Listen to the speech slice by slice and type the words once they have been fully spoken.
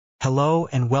Hello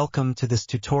and welcome to this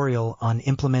tutorial on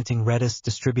implementing Redis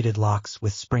distributed locks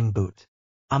with Spring Boot.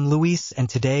 I'm Luis and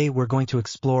today we're going to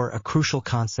explore a crucial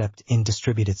concept in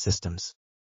distributed systems.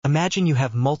 Imagine you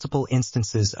have multiple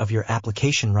instances of your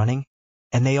application running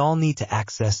and they all need to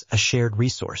access a shared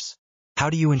resource.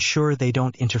 How do you ensure they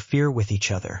don't interfere with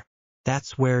each other?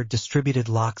 That's where distributed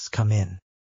locks come in.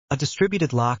 A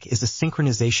distributed lock is a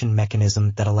synchronization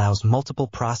mechanism that allows multiple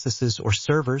processes or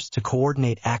servers to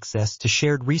coordinate access to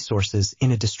shared resources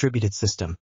in a distributed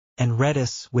system. And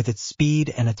Redis, with its speed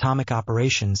and atomic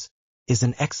operations, is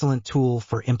an excellent tool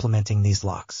for implementing these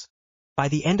locks. By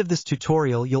the end of this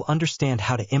tutorial, you'll understand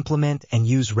how to implement and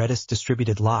use Redis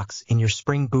distributed locks in your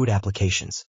Spring Boot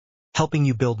applications, helping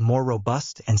you build more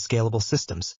robust and scalable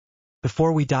systems.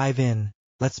 Before we dive in,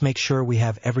 let's make sure we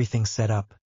have everything set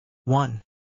up. 1.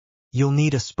 You'll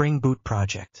need a Spring Boot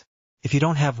project. If you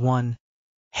don't have one,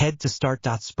 head to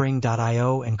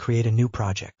start.spring.io and create a new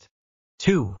project.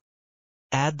 2.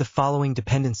 Add the following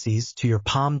dependencies to your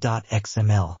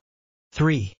pom.xml.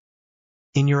 3.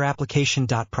 In your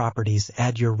application.properties,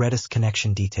 add your Redis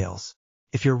connection details.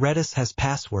 If your Redis has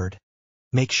password,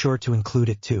 make sure to include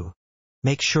it too.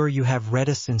 Make sure you have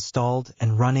Redis installed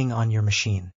and running on your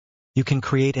machine. You can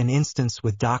create an instance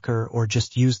with Docker or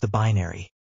just use the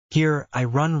binary. Here, I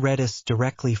run Redis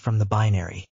directly from the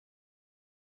binary.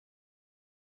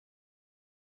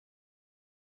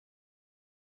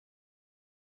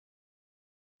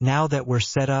 Now that we're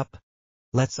set up,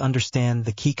 let's understand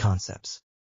the key concepts.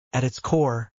 At its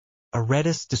core, a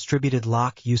Redis distributed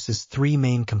lock uses three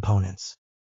main components.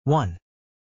 1.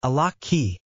 A lock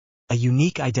key, a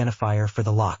unique identifier for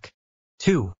the lock.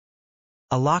 2.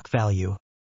 A lock value,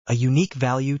 a unique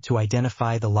value to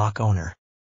identify the lock owner.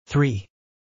 3.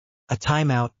 A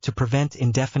timeout to prevent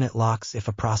indefinite locks if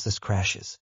a process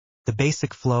crashes. The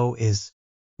basic flow is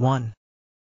 1.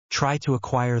 Try to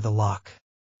acquire the lock.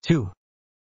 2.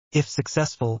 If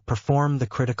successful, perform the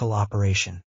critical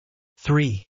operation.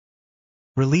 3.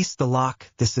 Release the lock.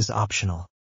 This is optional.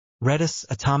 Redis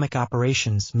atomic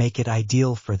operations make it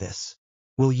ideal for this.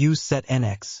 We'll use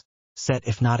set_nx, set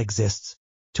if not exists,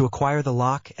 to acquire the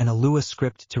lock and a Lua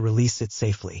script to release it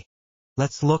safely.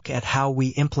 Let's look at how we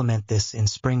implement this in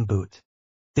Spring Boot.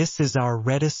 This is our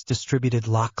Redis distributed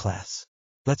lock class.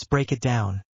 Let's break it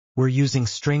down. We're using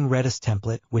string Redis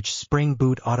template, which Spring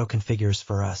Boot auto-configures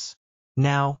for us.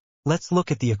 Now, let's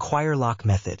look at the acquire lock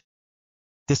method.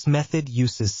 This method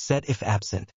uses set if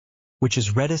absent, which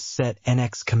is Redis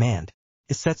set_nx command.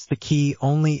 It sets the key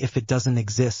only if it doesn't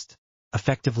exist,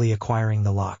 effectively acquiring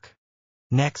the lock.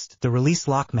 Next, the release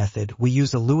lock method, we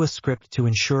use a Lua script to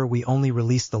ensure we only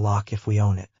release the lock if we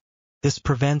own it. This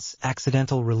prevents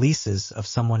accidental releases of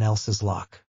someone else's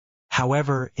lock.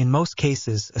 However, in most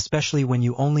cases, especially when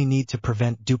you only need to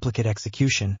prevent duplicate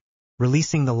execution,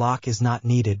 releasing the lock is not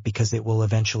needed because it will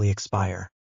eventually expire.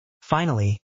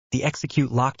 Finally, the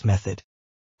execute locked method.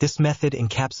 This method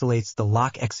encapsulates the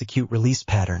lock execute release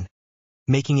pattern,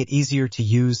 making it easier to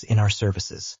use in our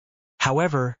services.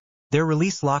 However, their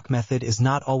release lock method is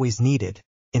not always needed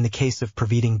in the case of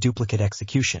preventing duplicate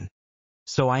execution.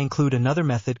 So I include another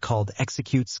method called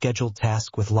execute scheduled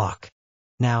task with lock.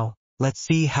 Now, let's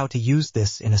see how to use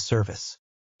this in a service.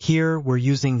 Here, we're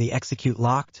using the execute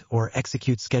locked or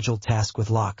execute scheduled task with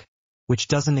lock, which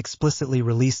doesn't explicitly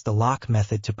release the lock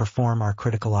method to perform our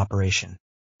critical operation.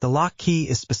 The lock key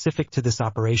is specific to this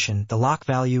operation. The lock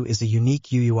value is a unique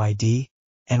UUID,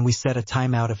 and we set a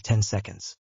timeout of 10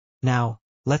 seconds. Now,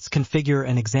 let's configure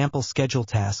an example schedule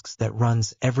tasks that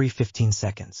runs every 15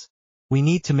 seconds. We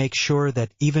need to make sure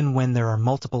that even when there are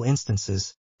multiple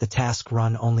instances, the task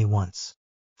run only once.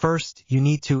 First, you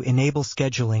need to enable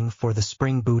scheduling for the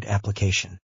Spring Boot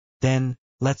application. Then,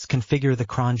 let's configure the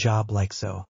cron job like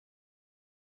so.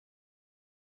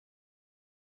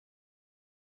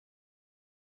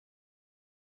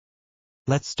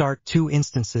 Let's start 2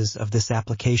 instances of this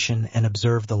application and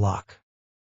observe the lock.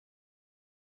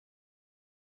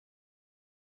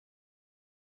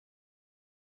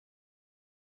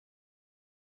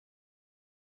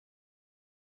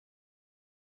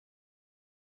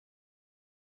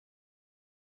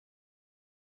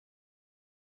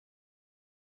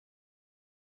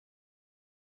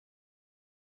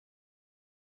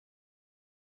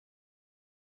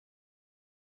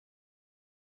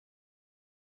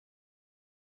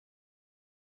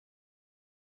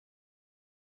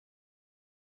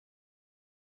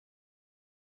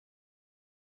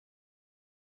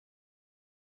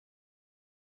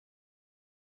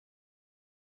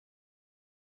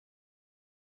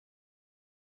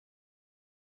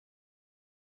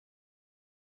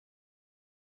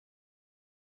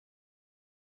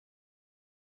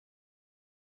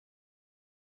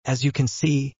 As you can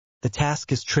see, the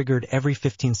task is triggered every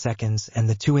 15 seconds and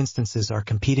the two instances are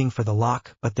competing for the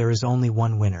lock, but there is only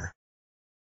one winner.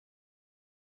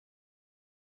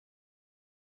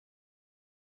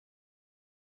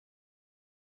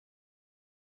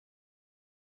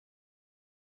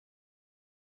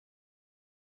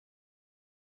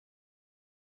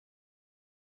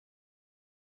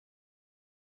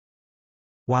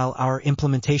 While our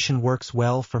implementation works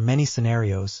well for many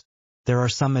scenarios, there are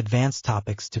some advanced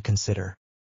topics to consider.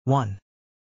 1.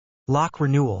 Lock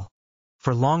renewal.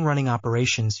 For long-running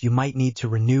operations, you might need to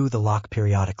renew the lock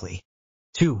periodically.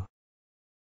 2.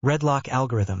 Red lock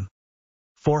algorithm.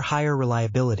 For higher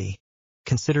reliability,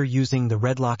 consider using the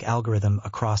red lock algorithm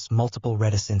across multiple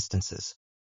Redis instances.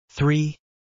 3.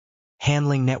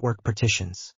 Handling network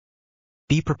partitions.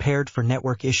 Be prepared for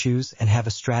network issues and have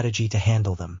a strategy to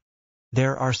handle them.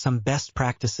 There are some best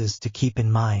practices to keep in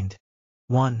mind.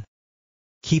 1.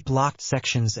 Keep locked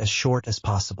sections as short as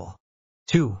possible.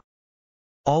 2.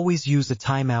 Always use a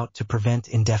timeout to prevent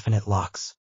indefinite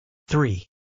locks. 3.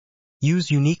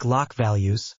 Use unique lock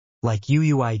values, like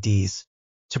UUIDs,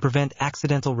 to prevent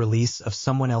accidental release of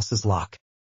someone else's lock.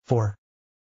 4.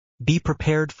 Be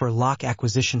prepared for lock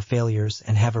acquisition failures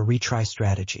and have a retry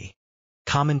strategy.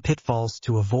 Common pitfalls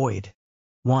to avoid.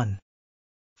 1.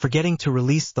 Forgetting to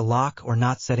release the lock or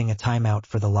not setting a timeout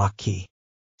for the lock key.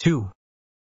 2.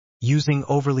 Using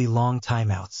overly long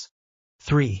timeouts.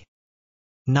 3.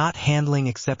 Not handling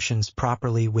exceptions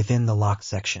properly within the lock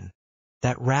section.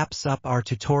 That wraps up our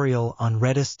tutorial on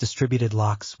Redis distributed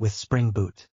locks with Spring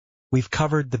Boot. We've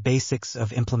covered the basics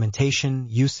of implementation,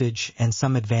 usage, and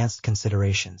some advanced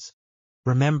considerations.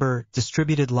 Remember,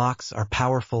 distributed locks are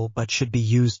powerful but should be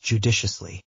used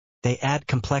judiciously. They add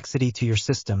complexity to your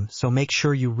system, so make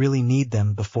sure you really need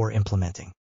them before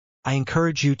implementing. I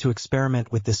encourage you to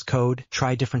experiment with this code,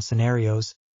 try different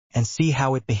scenarios, and see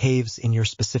how it behaves in your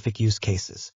specific use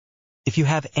cases. If you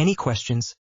have any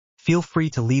questions, feel free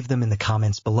to leave them in the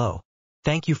comments below.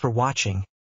 Thank you for watching,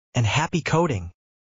 and happy coding!